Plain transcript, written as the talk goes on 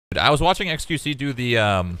I was watching XQC do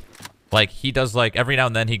the, like, he does, like, every now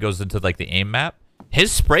and then he goes into, like, the aim map.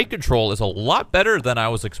 His spray control is a lot better than I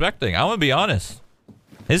was expecting. I'm gonna be honest.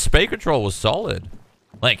 His spray control was solid.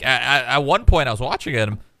 Like, at one point I was watching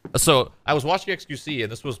him. So, I was watching XQC,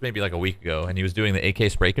 and this was maybe like a week ago, and he was doing the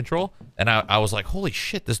AK spray control, and I was like, holy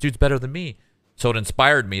shit, this dude's better than me. So it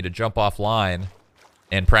inspired me to jump offline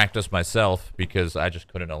and practice myself, because I just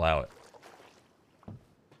couldn't allow it.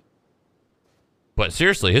 But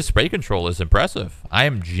seriously, his spray control is impressive. I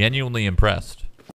am genuinely impressed.